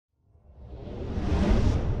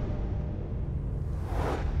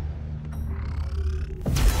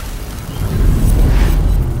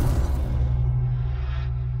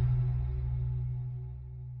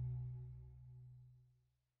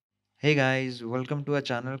Hey guys, welcome to our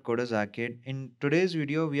channel Coders Arcade. In today's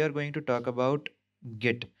video, we are going to talk about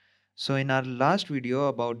Git. So in our last video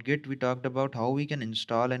about Git, we talked about how we can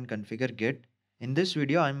install and configure Git. In this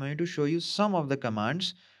video, I'm going to show you some of the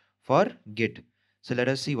commands for Git. So let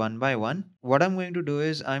us see one by one. What I'm going to do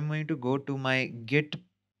is I'm going to go to my Git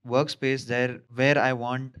workspace there where I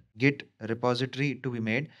want Git repository to be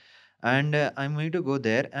made, and I'm going to go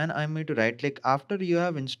there and I'm going to right click. After you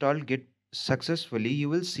have installed Git successfully, you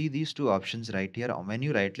will see these two options right here when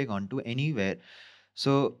you right click onto anywhere.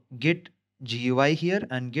 So Git GUI here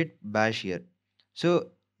and Git bash here.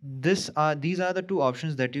 So these are the two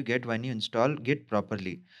options that you get when you install Git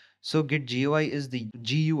properly. So Git GUI is the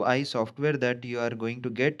GUI software that you are going to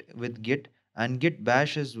get with Git, and Git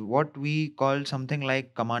bash is what we call something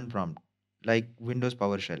like command prompt, like Windows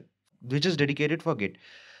PowerShell, which is dedicated for Git.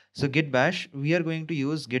 So git bash, we are going to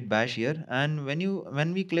use git bash here, and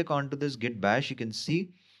when we click onto this git bash, you can see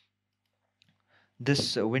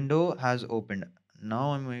this window has opened.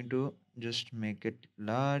 Now I'm going to just make it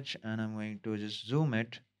large and I'm going to just zoom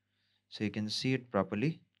it so you can see it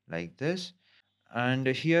properly like this. And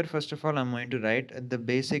here, first of all, I'm going to write the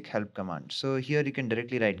basic help command. So here you can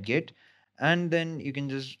directly write git, and then you can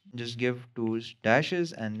just give two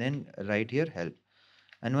dashes and then write here help.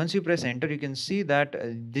 And once you press enter, you can see that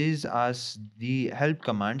these are the help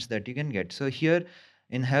commands that you can get. So here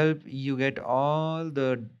in help, you get all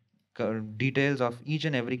the details of each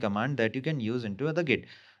and every command that you can use into the git.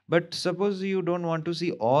 But suppose you don't want to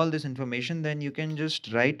see all this information, then you can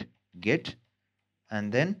just write git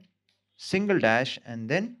and then single dash and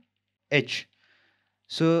then h.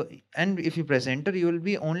 So, and if you press enter, you will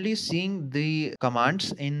be only seeing the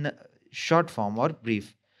commands in short form or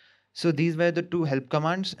brief. So these were the two help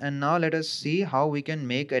commands, and now let us see how we can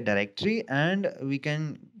make a directory and we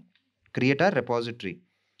can create a repository.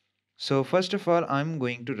 So first of all, I'm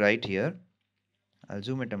going to write here, I'll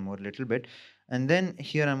zoom it a more little bit, and then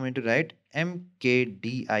here I'm going to write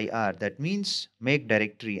mkdir, that means make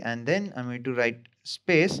directory, and then I'm going to write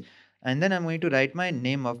space, and then I'm going to write my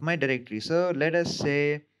name of my directory. So let us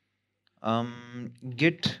say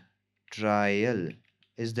git trial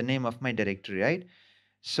is the name of my directory, right?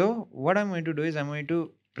 So what I'm going to do is I'm going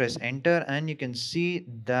to press enter, and you can see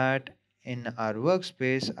that in our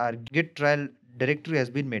workspace, our git trial directory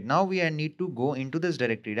has been made. Now we need to go into this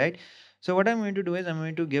directory, right? So what I'm going to do is I'm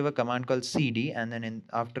going to give a command called cd, and then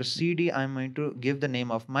after cd, I'm going to give the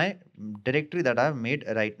name of my directory that I've made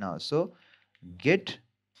right now. So git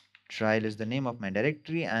trial is the name of my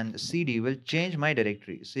directory, and cd will change my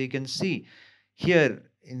directory. So you can see here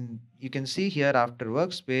you can see here after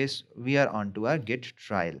workspace we are onto our git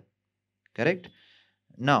trial, correct?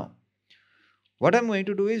 Now what I'm going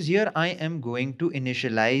to do is here I am going to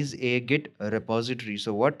initialize a git repository.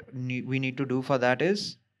 So what we need to do for that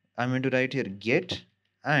is I'm going to write here git,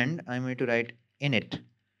 and I'm going to write init.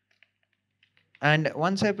 And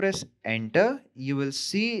once I press enter, you will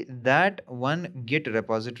see that one git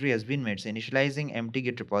repository has been made. So initializing empty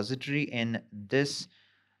git repository in this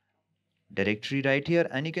directory right here,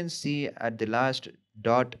 and you can see at the last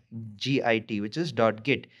 .git, which is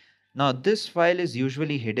 .git. Now this file is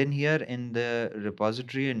usually hidden here in the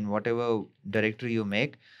repository. In whatever directory you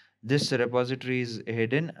make, this repository is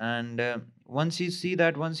hidden, and once you see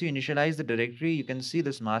that, once you initialize the directory, you can see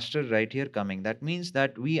this master right here coming. That means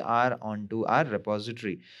that we are onto our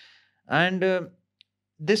repository, and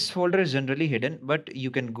this folder is generally hidden, but you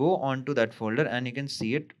can go on to that folder and you can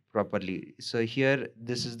see it properly. So here,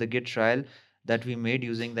 this is the git trial that we made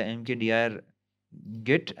using the mkdir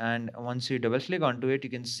git, and once you double click onto it, you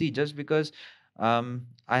can see, just because I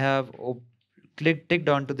have ticked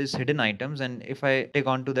onto these hidden items, and if I click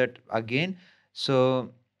onto that again,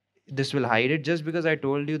 so this will hide it, just because I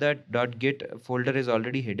told you that .git folder is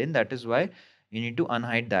already hidden. That is why you need to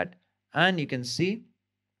unhide that, and you can see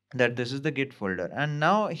that this is the git folder. And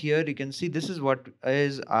now here you can see this is what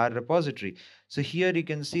is our repository. So here you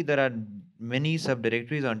can see there are many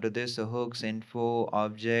subdirectories onto this: so hooks, info,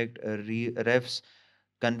 object, refs,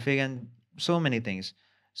 config, and so many things.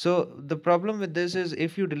 So the problem with this is,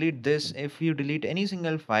 if you delete this, if you delete any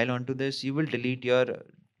single file onto this, you will delete your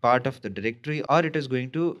part of the directory, or it is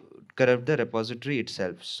going to corrupt the repository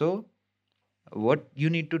itself. So what you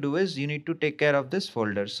need to do is you need to take care of this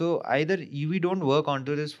folder. So either we don't work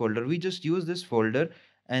onto this folder, we just use this folder,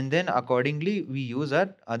 and then accordingly we use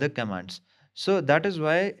our other commands. So that is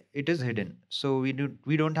why it is hidden. So we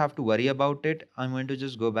don't have to worry about it. I'm going to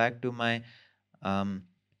just go back to my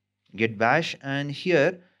git bash, and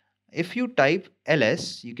here if you type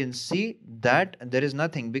ls, you can see that there is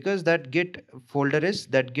nothing, because that git folder is,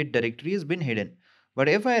 that git directory has been hidden. But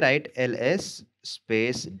if I write ls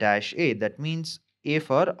space dash a. That means A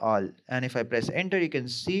for all. And if I press enter, you can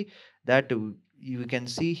see that you can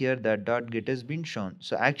see here that .git has been shown.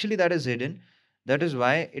 So actually that is hidden. That is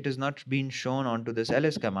why it is not being shown onto this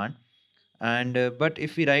ls command. And but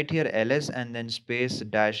if we write here ls and then space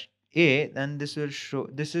dash a, then this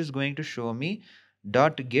is going to show me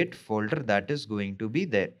 .git folder that is going to be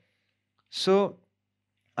there. So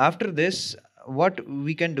after this, what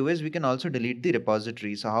we can do is we can also delete the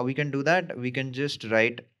repository. So how we can do that? We can just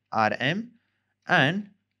write rm, and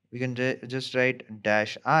we can just write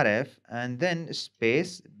dash rf and then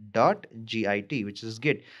space dot git, which is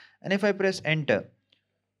git. And if I press enter,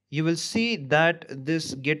 you will see that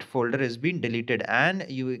this git folder has been deleted, and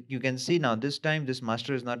you can see now this time this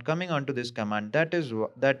master is not coming onto this command.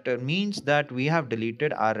 That means that we have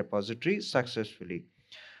deleted our repository successfully.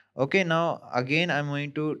 Okay, now again I'm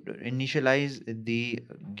going to initialize the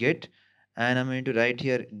git, and I'm going to write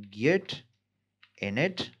here git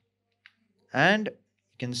init, and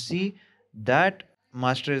you can see that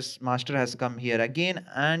master has come here again,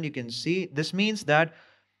 and you can see this means that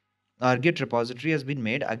our git repository has been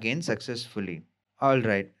made again successfully. All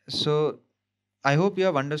right, so I hope you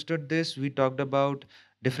have understood this. We talked about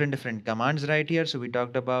different commands right here. So we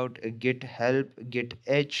talked about git help, git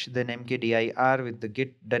h, then mkdir with the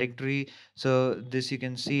git directory. So this you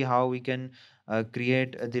can see how we can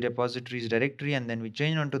create the repositories directory, and then we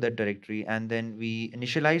change onto that directory, and then we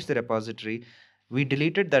initialize the repository. We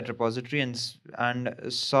deleted that repository and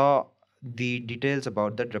saw the details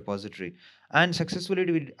about that repository, and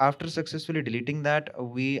after successfully deleting that,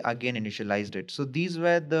 we again initialized it. So these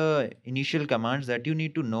were the initial commands that you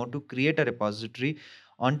need to know to create a repository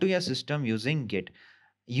onto your system using git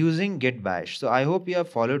bash. So I hope you have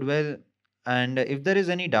followed well, and if there is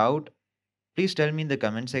any doubt, please tell me in the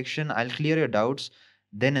comment section. I'll clear your doubts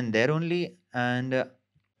then and there only. And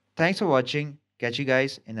thanks for watching. Catch you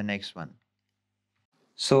guys in the next one.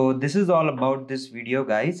 So this is all about this video,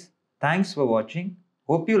 guys. Thanks for watching.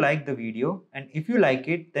 Hope you like the video, and if you like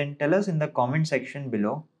it, then tell us in the comment section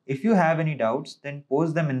below. If you have any doubts, then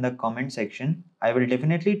post them in the comment section. I will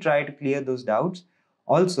definitely try to clear those doubts.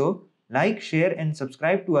 Also, like, share and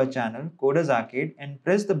subscribe to our channel Coders Arcade, and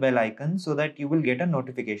press the bell icon so that you will get a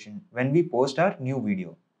notification when we post our new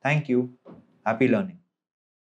video. Thank you. Happy learning.